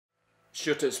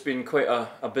Stuart, it's been quite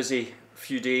a busy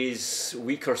few days,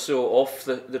 week or so off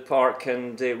the park,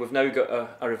 and we've now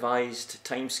got a revised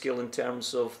timescale in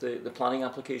terms of the planning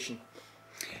application.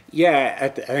 Yeah, I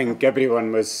think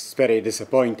everyone was very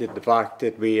disappointed the fact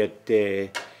that we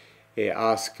had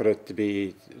asked for it to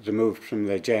be removed from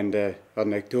the agenda on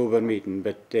the October meeting,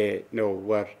 but no,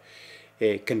 we're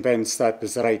convinced that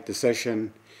was the right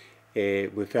decision.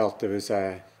 We felt there was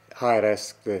a high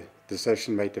risk the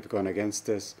decision might have gone against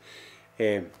us,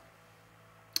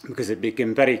 because it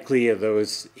became very clear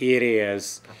those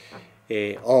areas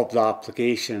of the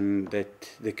application that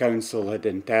the council had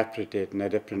interpreted in a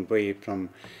different way from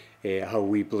how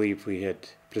we believe we had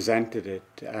presented it,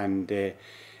 and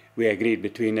we agreed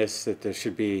between us that there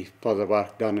should be further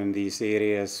work done in these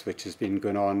areas, which has been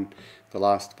going on the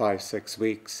last 5-6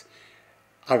 weeks.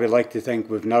 I would like to think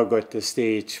we've now got to the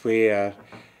stage where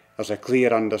there's a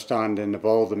clear understanding of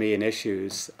all the main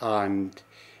issues, and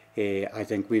I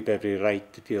think we've every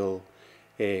right to feel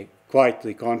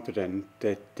quietly confident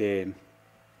that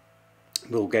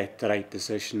we'll get the right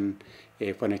decision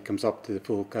when it comes up to the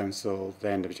full council at the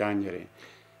end of January.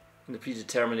 And the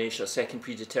predetermination, a second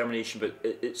predetermination, but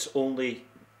it's only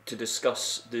to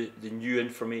discuss the new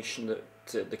information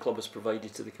that the club has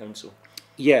provided to the council.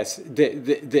 Yes,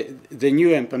 the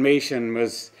new information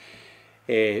was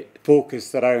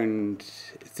focused around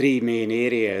three main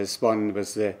areas. One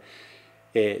was the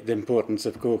importance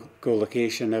of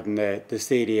co-location, having the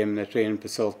stadium, the training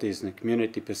facilities and the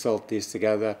community facilities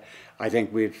together. I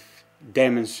think we've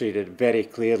demonstrated very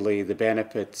clearly the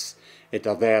benefits that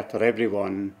are there for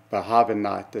everyone by having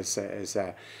that as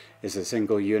a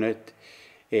single unit.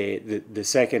 The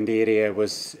second area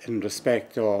was in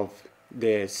respect of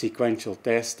the sequential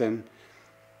testing,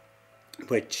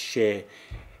 which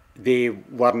they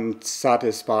weren't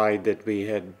satisfied that we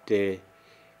had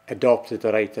adopted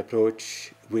the right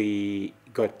approach. We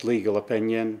got legal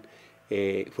opinion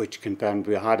which confirmed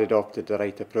we had adopted the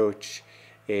right approach.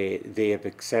 They have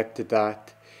accepted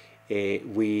that.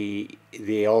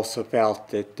 They also felt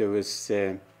that there was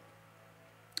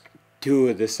two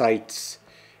of the sites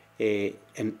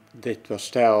that were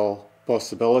still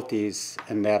possibilities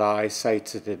in their eyes,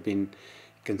 sites that had been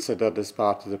considered as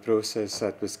part of the process.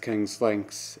 That was King's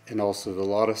Links and also the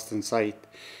Lauriston site.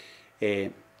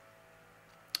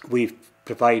 We've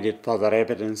provided further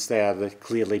evidence there that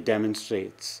clearly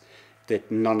demonstrates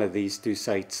that none of these two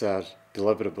sites are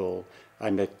deliverable,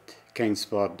 and that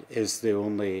Kingsford is the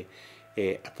only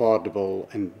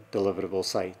affordable and deliverable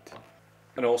site.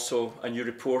 And also a new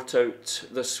report out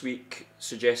this week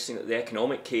suggesting that the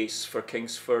economic case for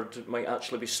Kingsford might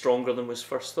actually be stronger than was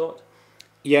first thought.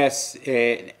 Yes,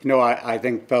 no, I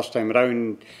think first time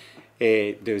around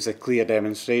there was a clear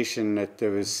demonstration that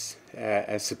there was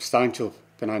a substantial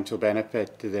financial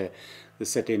benefit to the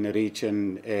city and the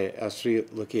region as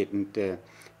relocating to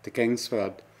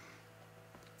Kingsford.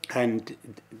 And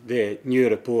the new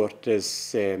report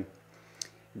has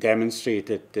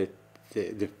demonstrated that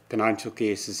the financial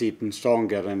case is even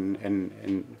stronger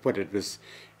in what it was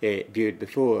viewed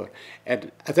before.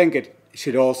 And I think it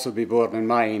should also be borne in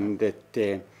mind that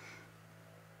the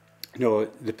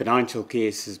financial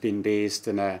case has been based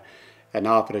on an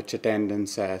average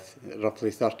attendance at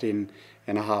roughly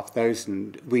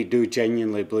 13,500. We do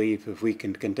genuinely believe if we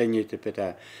can continue to put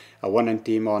a winning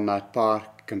team on that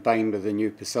park, combined with the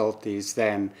new facilities,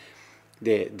 then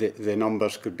the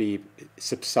numbers could be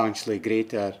substantially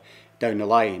greater down the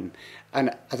line.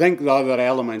 And I think the other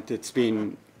element that's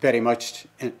been very much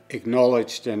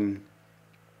acknowledged in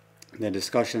the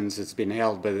discussions that's been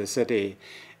held by the city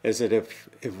is that if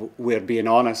we're being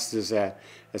honest as a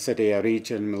city, a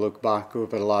region, we look back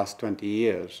over the last 20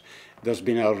 years, there's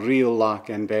been a real lack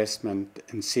of investment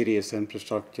in serious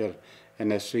infrastructure in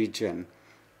this region.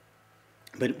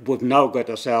 But we've now got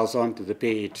ourselves onto the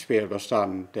page where we're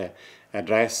starting to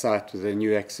address that with the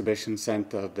new exhibition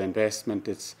centre, the investment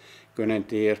that's going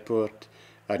into the airport,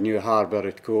 a new harbour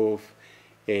at Cove,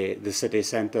 the city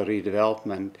centre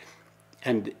redevelopment.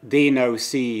 And they now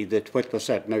see that what we're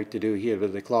setting out to do here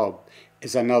with the club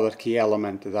is another key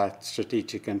element of that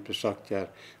strategic infrastructure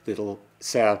that will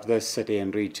serve this city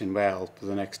and region well for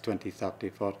the next 20,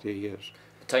 30, 40 years.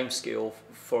 The timescale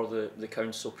for the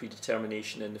council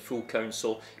predetermination and the full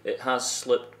council, it has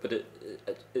slipped, but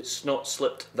it's not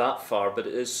slipped that far, but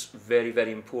it is very,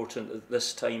 very important that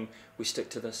this time we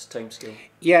stick to this timescale.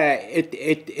 Yeah,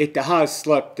 it has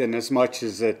slipped in as much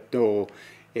as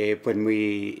when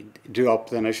we drew up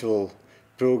the initial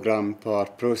programme for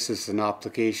process and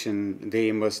application, the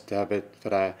aim was to have it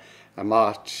for a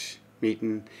March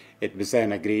meeting. It was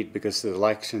then agreed, because of the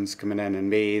elections coming in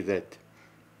May, that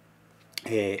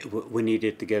we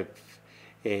needed to give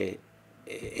it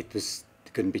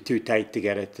couldn't be too tight to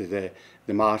get it to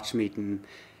the March meeting.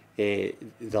 The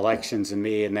elections in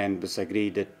May, and then it was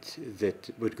agreed that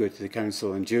it would go to the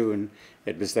council in June.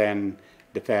 It was then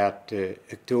deferred to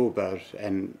October,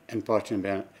 and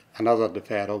unfortunately another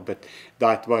deferral, but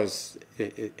that was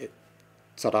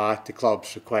sort of at the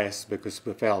club's request, because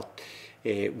we felt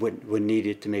we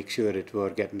needed to make sure that we were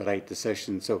getting the right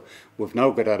decision. So we've now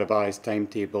got a revised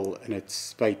timetable, and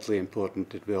it's vitally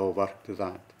important that we all work to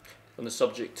that. On the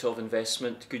subject of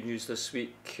investment, good news this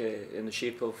week in the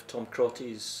shape of Tom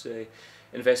Crotty's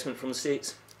investment from the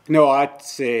States. No,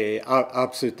 that's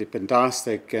absolutely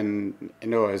fantastic, and you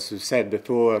know, as we've said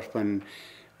before, when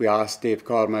we asked Dave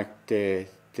Cormack to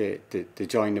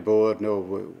join the board,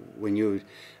 no, we knew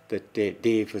that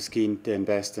Dave was keen to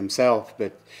invest himself,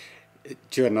 but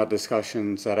during our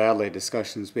discussions, our early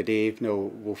discussions with Dave,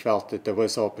 no, we felt that there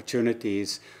was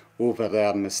opportunities over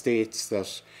there in the States.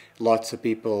 There's lots of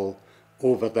people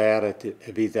over there at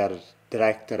either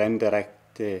direct or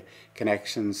indirect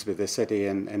connections with the city,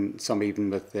 and some even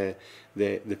with the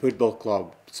football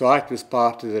club. So that was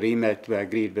part of the remit. We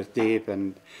agreed with Dave,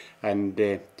 and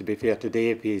to be fair to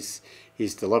Dave, he's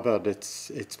delivered.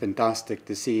 It's fantastic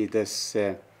to see this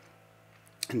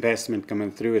investment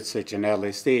coming through at such an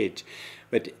early stage.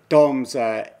 But Tom's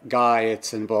a guy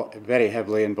that's very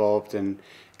heavily involved in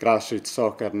grassroots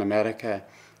soccer in America.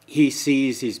 He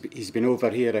sees, he's been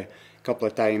over here a couple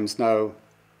of times now,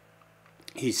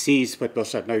 he sees what we're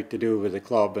setting out to do with the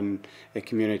club and the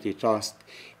community trust.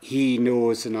 He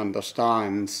knows and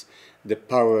understands the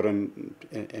power and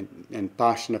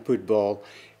passion of football,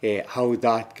 how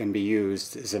that can be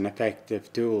used as an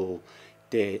effective tool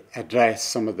to address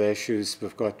some of the issues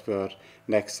we've got for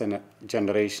next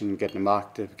generation, getting them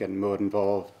active, getting more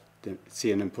involved,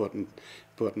 seeing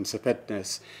importance of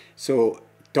fitness. So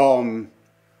Tom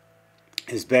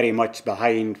is very much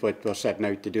behind what we're setting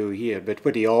out to do here, but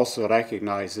what he also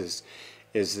recognises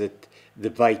is that the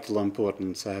vital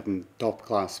importance of having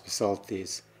top-class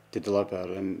facilities to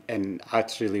deliver, and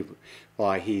that's really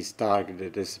why he's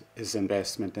targeted his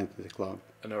investment into the club.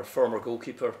 And our former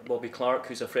goalkeeper, Bobby Clark,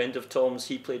 who's a friend of Tom's,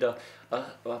 he played a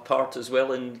part as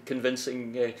well in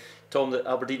convincing Tom that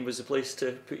Aberdeen was the place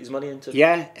to put his money into.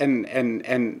 Yeah,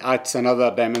 and that's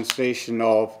another demonstration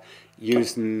of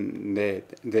using the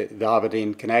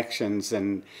Aberdeen connections,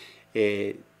 and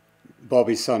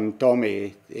Bobby's son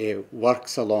Tommy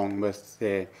works along with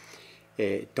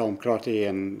Tom Crottty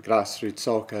and grassroots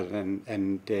soccer,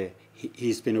 and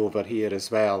he's been over here as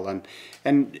well,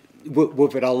 and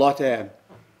we've had a lot of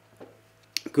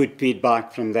good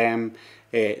feedback from them.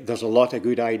 There's a lot of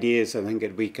good ideas, I think,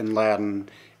 that we can learn,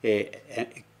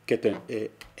 get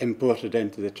imported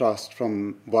into the trust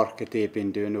from work that they've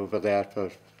been doing over there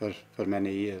for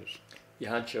many years. You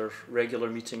had your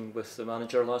regular meeting with the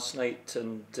manager last night,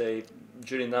 and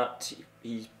during that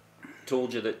he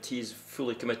told you that he's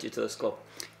fully committed to this club.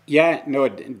 Yeah, no,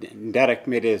 Derek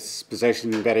made his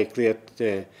position very clear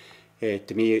to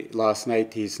me last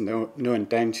night. He's no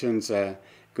intentions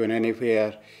going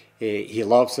anywhere. He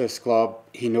loves this club.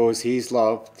 He knows he's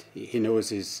loved. He knows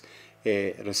he's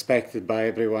respected by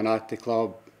everyone at the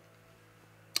club,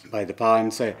 by the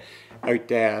fans out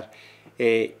there.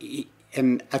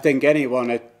 And I think anyone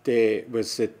that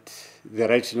was at the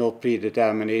original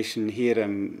predetermination here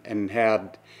and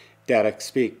heard Derek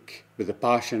speak with the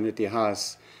passion that he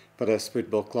has for this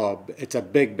football club, it's a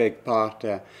big part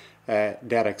of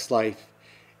Derek's life.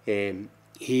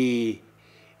 He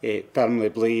firmly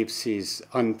believes he's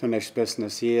unfinished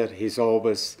business here. He's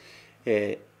always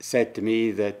said to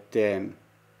me that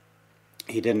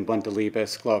he didn't want to leave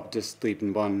his club just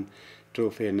leaving one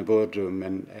trophy in the boardroom,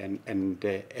 and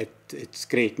it's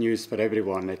great news for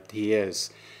everyone that he is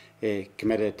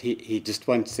committed. He just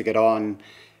wants to get on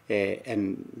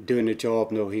and doing a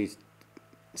job. No, he's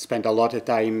spent a lot of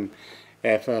time,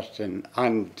 effort and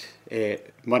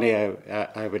money,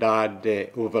 I would add,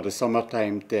 over the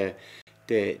summertime to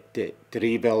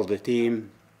rebuild the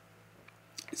team.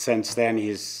 Since then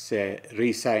he's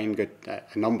re-signed, got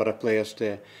a number of players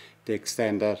to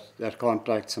extend their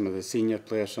contracts, some of the senior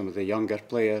players, some of the younger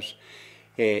players.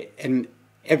 And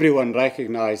everyone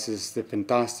recognises the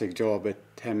fantastic job that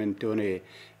him and Tony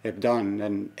have done,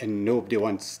 and nobody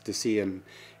wants to see him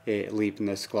leaving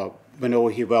this club. We know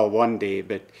he will one day,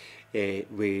 but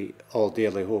we all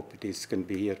dearly hope that he's going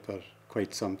to be here for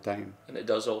quite some time. And it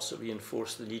does also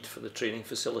reinforce the need for the training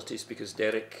facilities, because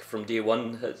Derek from day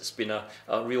one has been a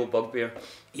real bugbear.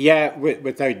 Yeah,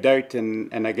 without doubt,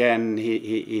 and again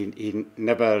he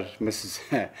never misses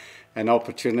an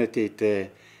opportunity to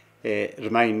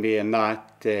remind me in that.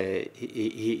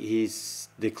 He's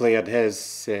declared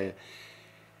his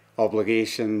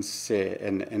obligations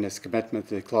in his commitment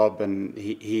to the club, and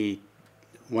he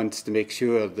wants to make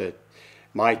sure that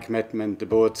my commitment, the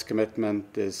board's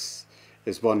commitment, is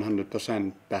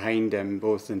 100% behind him,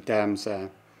 both in terms of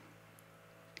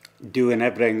doing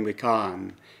everything we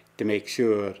can to make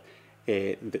sure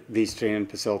these training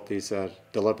facilities are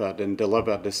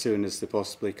delivered as soon as they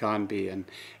possibly can be.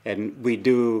 And we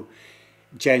do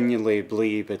genuinely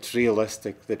believe it's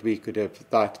realistic that we could have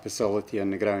that facility on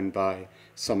the ground by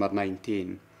summer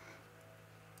 19.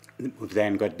 We've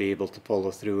then got to be able to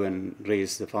follow through and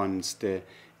raise the funds to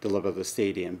deliver the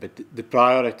stadium. But the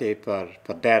priority for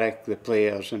Derek, the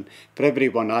players, and for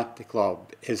everyone at the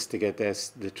club is to get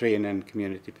the training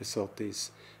community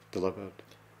facilities delivered.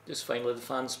 Just finally, the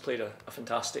fans played a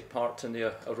fantastic part in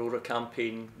the Aurora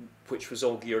campaign, which was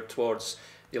all geared towards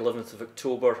the 11th of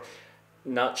October.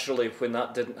 Naturally, when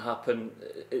that didn't happen,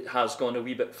 it has gone a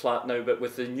wee bit flat now, but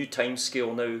with the new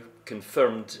timescale now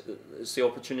confirmed, it's the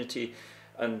opportunity,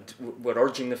 and we're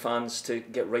urging the fans to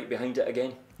get right behind it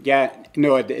again. Yeah,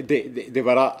 no, they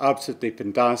were absolutely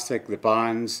fantastic. The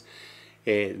bands,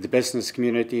 the business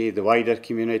community, the wider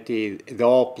community, they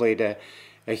all played a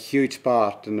huge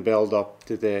part in the build-up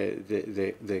to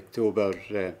the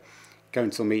October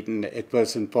council meeting. It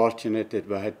was unfortunate that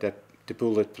we had to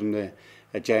pull it from the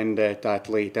agenda at that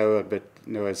late hour, but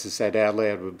you know, as I said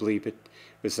earlier, we believe it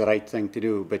was the right thing to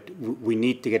do. But we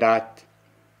need to get that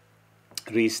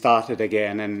restarted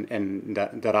again, and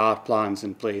there are plans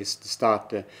in place to start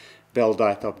to build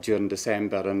that up during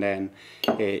December, and then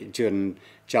during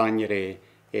January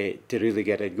to really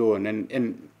get it going. And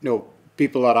you know,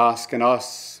 people are asking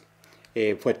us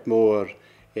what more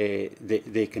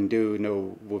they can do. You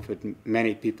know, we've had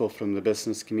many people from the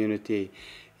business community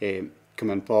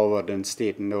coming forward and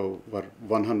stating, no, we're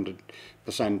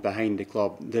 100% behind the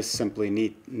club. This simply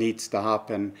needs to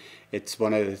happen. It's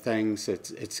one of the things.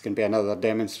 It's going to be another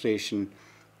demonstration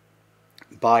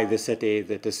by the city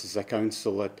that this is a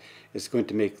council that is going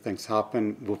to make things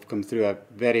happen. We've come through a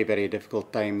very, very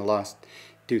difficult time the last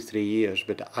 2-3 years,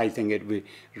 but I think we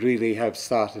really have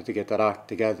started to get our act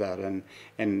together,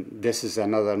 and this is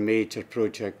another major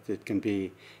project that can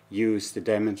be used to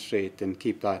demonstrate and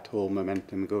keep that whole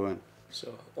momentum going.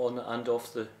 So on and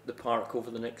off the park over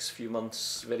the next few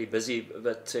months, very busy,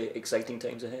 but exciting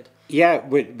times ahead. Yeah,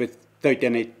 without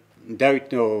any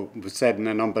doubt, no, we've said on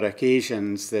a number of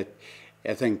occasions that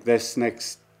I think this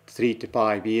next 3 to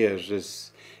 5 years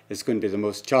is going to be the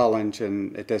most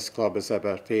challenging that this club has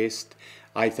ever faced.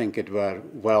 I think we're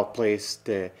well placed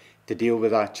to deal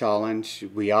with that challenge.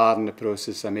 We are in the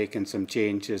process of making some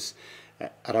changes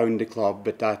around the club,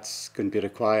 but that's going to be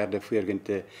required if we're going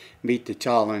to meet the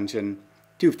challenge. And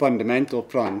two fundamental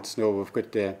fronts. You know, we've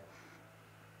got to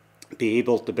be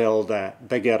able to build a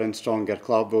bigger and stronger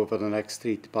club over the next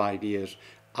 3 to 5 years,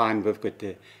 and we've got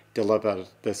to deliver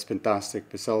this fantastic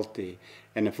facility.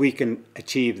 And if we can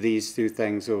achieve these two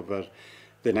things over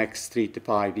the next 3 to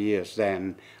 5 years,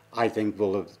 then I think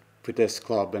we'll have put this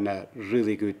club in a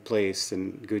really good place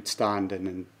and good standing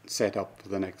and set up for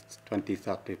the next 20,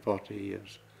 30, 40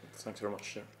 years. Thanks very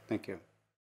much, sir. Thank you.